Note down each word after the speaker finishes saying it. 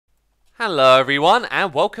Hello everyone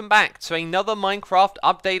and welcome back to another Minecraft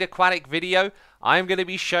Update Aquatic video. I'm going to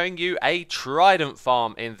be showing you a Trident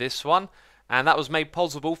farm in this one, and that was made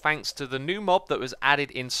possible thanks to the new mob that was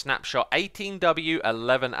added in Snapshot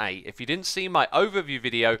 18w11a. If you didn't see my overview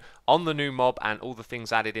video on the new mob and all the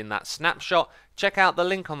things added in that snapshot, check out the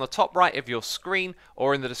link on the top right of your screen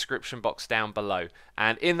or in the description box down below.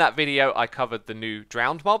 And in that video I covered the new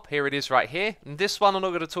drowned mob. Here it is right here. In this one I'm not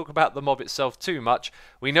going to talk about the mob itself too much.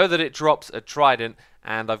 We know that it drops a trident,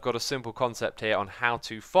 and I've got a simple concept here on how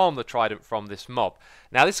to farm the trident from this mob.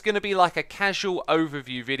 Now this is going to be like a casual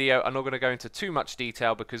overview video. I'm not going to go into too much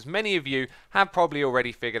detail because many of you have probably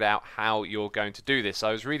already figured out how you're going to do this.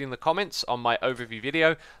 I was reading the comments on my overview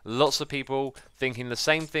video, lots of people thinking the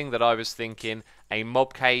same thing that I was thinking: a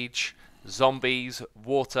mob cage, zombies,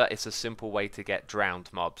 water. It's a simple way to get drowned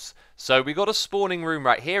mobs. So we got a spawning room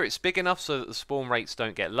right here. It's big enough so that the spawn rates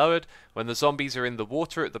don't get lowered. When the zombies are in the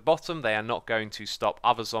water at the bottom, they are not going to stop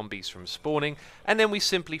other zombies from spawning. And then we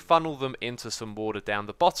simply funnel them into some water down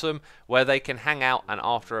the bottom where they can hang out, and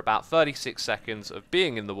after about 36 seconds of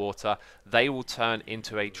being in the water, they will turn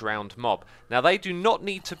into a drowned mob. Now they do not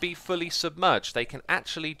need to be fully submerged. They can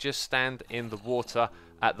actually just stand in the water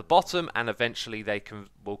at the bottom, and eventually they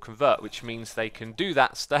will convert, which means they can do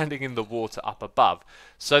that standing in the water up above.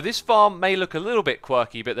 So this farm may look a little bit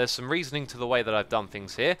quirky, but there's some reasoning to the way that I've done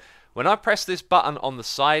things here. When I press this button on the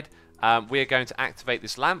side, we are going to activate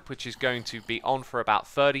this lamp, which is going to be on for about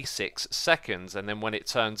 36 seconds, and then when it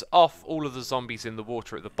turns off, all of the zombies in the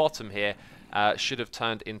water at the bottom here should have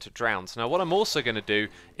turned into drowns. Now what I'm also going to do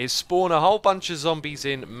is spawn a whole bunch of zombies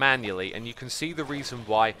in manually, and you can see the reason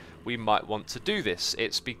why we might want to do this.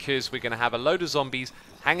 It's because we're going to have a load of zombies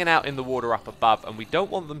hanging out in the water up above, and we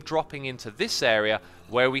don't want them dropping into this area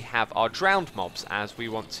where we have our drowned mobs, as we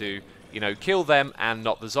want to, you know, kill them and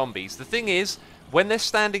not the zombies. The thing is, when they're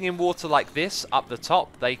standing in water like this up the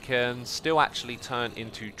top, they can still actually turn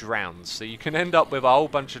into drowns. So you can end up with a whole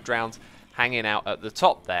bunch of drowns hanging out at the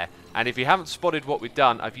top there. And if you haven't spotted what we've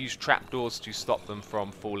done, I've used trapdoors to stop them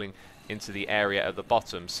from falling into the area at the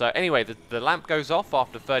bottom. So anyway, the lamp goes off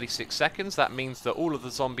after 36 seconds. That means that all of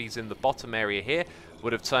the zombies in the bottom area here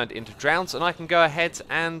would have turned into drowns, and I can go ahead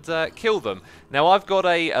and kill them. Now I've got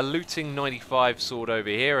a looting 95 sword over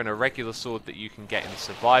here and a regular sword that you can get in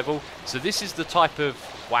survival. So this is the type of...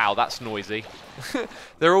 wow, that's noisy.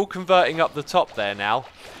 They're all converting up the top there now.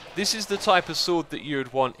 This is the type of sword that you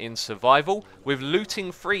would want in survival. With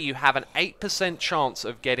looting free, you have an 8% chance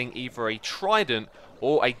of getting either a trident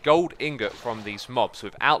or a gold ingot from these mobs.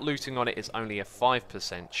 Without looting on it, it's only a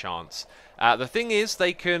 5% chance. The thing is,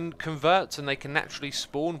 they can convert and they can naturally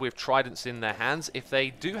spawn with tridents in their hands. If they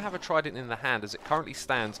do have a trident in the hand, as it currently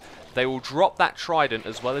stands, they will drop that trident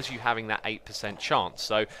as well as you having that 8% chance.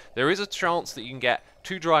 So there is a chance that you can get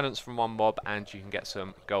 2 tridents from one mob and you can get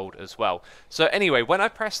some gold as well. So anyway, when I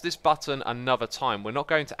press this button another time, we're not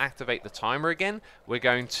going to activate the timer again. We're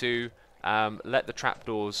going to let the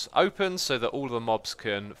trapdoors open so that all the mobs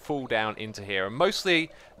can fall down into here. And mostly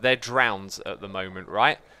they're drowns at the moment,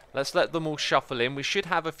 right? Let's let them all shuffle in. We should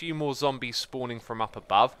have a few more zombies spawning from up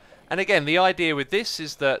above. And again, the idea with this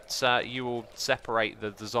is that you will separate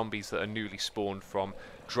the zombies that are newly spawned from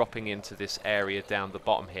dropping into this area down the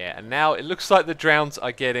bottom here. And now it looks like the drowns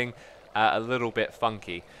are getting a little bit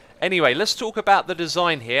funky. Anyway, let's talk about the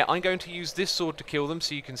design here. I'm going to use this sword to kill them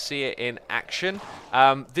so you can see it in action.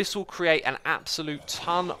 This will create an absolute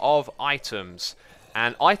ton of items.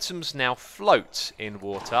 And items now float in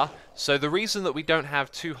water. So the reason that we don't have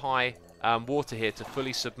too high water here to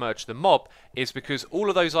fully submerge the mob is because all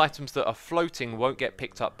of those items that are floating won't get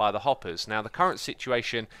picked up by the hoppers. Now the current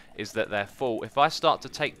situation is that they're full. If I start to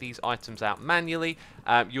take these items out manually,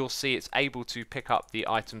 you'll see it's able to pick up the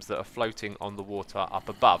items that are floating on the water up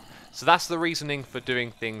above. So that's the reasoning for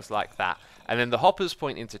doing things like that. And then the hoppers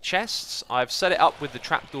point into chests. I've set it up with the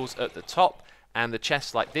trapdoors at the top and the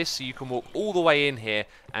chest like this, so you can walk all the way in here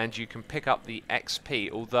and you can pick up the XP,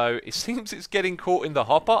 although it seems it's getting caught in the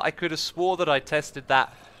hopper. I could have swore that I tested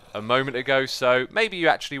that a moment ago, so maybe you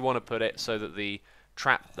actually want to put it so that the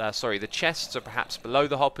the chests are perhaps below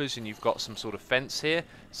the hoppers and you've got some sort of fence here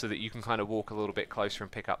so that you can kind of walk a little bit closer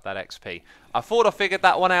and pick up that XP. I thought I figured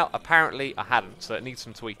that one out. Apparently I hadn't, so it needs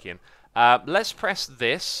some tweaking. Let's press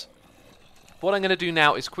this. What I'm going to do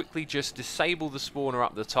now is quickly just disable the spawner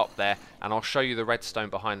up the top there, and I'll show you the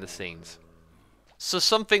redstone behind the scenes. So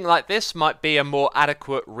something like this might be a more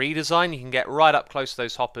adequate redesign. You can get right up close to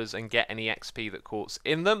those hoppers and get any XP that caught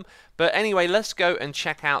in them. But anyway, let's go and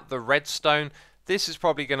check out the redstone. This is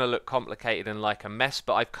probably going to look complicated and like a mess,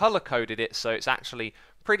 but I've color-coded it so it's actually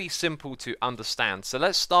pretty simple to understand. So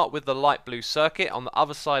let's start with the light blue circuit. On the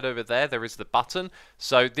other side over there is the button.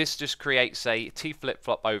 So this just creates a T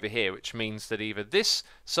flip-flop over here, which means that either this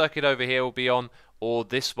circuit over here will be on or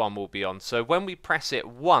this one will be on. So when we press it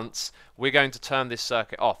once, we're going to turn this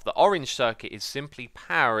circuit off. The orange circuit is simply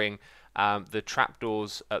powering the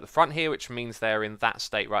trapdoors at the front here, which means they're in that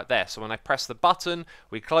state right there. So when I press the button,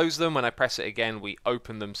 we close them. When I press it again, we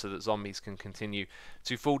open them so that zombies can continue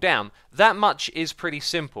to fall down. That much is pretty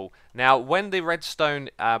simple. Now, when the redstone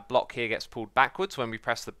block here gets pulled backwards, when we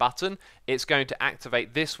press the button, it's going to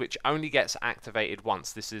activate this, which only gets activated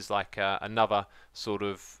once. This is like another sort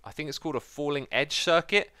of, I think it's called a falling edge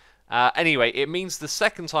circuit. Anyway, it means the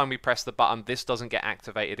second time we press the button, this doesn't get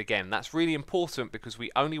activated again. That's really important because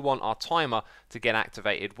we only want our timer to get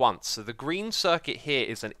activated once. So the green circuit here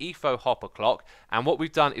is an EFO hopper clock, and what we've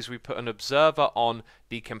done is we put an observer on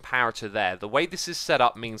the comparator there. The way this is set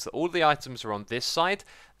up means that all the items are on this side,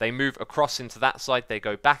 they move across into that side, they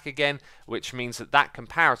go back again, which means that that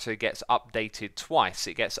comparator gets updated twice.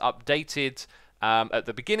 It gets updated at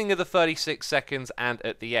the beginning of the 36 seconds and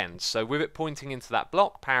at the end. So with it pointing into that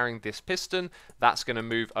block, powering this piston, that's going to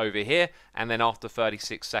move over here, and then after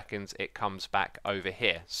 36 seconds it comes back over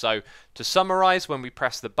here. So to summarize, when we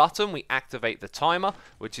press the button, we activate the timer,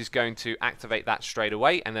 which is going to activate that straight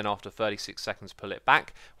away, and then after 36 seconds pull it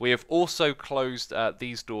back. We have also closed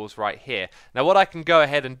these doors right here. Now what I can go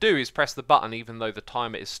ahead and do is press the button even though the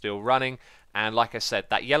timer is still running, and like I said,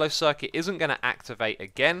 that yellow circuit isn't going to activate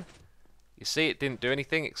again. You see, it didn't do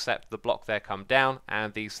anything except the block there come down,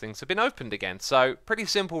 and these things have been opened again. So pretty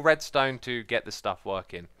simple redstone to get this stuff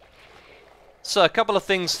working. So a couple of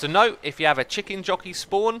things to note: if you have a chicken jockey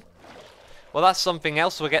spawn, well, that's something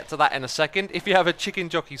else. We'll get to that in a second. If you have a chicken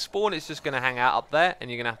jockey spawn, it's just going to hang out up there, and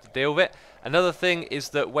you're going to have to deal with it. Another thing is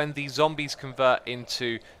that when the zombies convert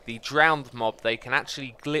into the drowned mob, they can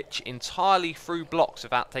actually glitch entirely through blocks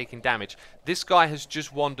without taking damage. This guy has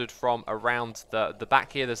just wandered from around the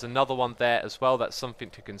back here. There's another one there as well. That's something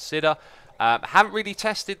to consider. Haven't really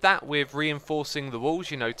tested that with reinforcing the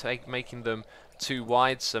walls, you know, making them too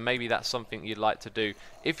wide, so maybe that's something you'd like to do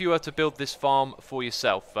if you were to build this farm for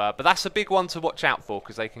yourself. But that's a big one to watch out for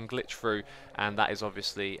because they can glitch through, and that is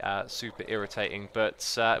obviously super irritating.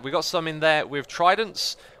 But we got some in there with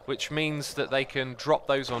tridents, which means that they can drop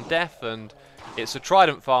those on death, and it's a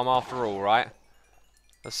trident farm after all, right?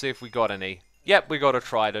 Let's see if we got any. Yep, we got a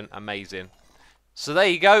trident. Amazing. So there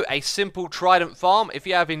you go, a simple trident farm. If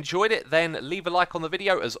you have enjoyed it, then leave a like on the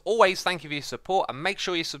video. As always, thank you for your support, and make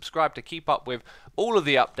sure you subscribe to keep up with all of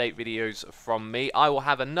the update videos from me. I will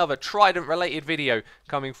have another trident related video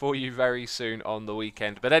coming for you very soon on the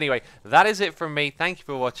weekend. But anyway, that is it from me. Thank you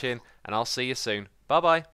for watching, and I'll see you soon. Bye bye.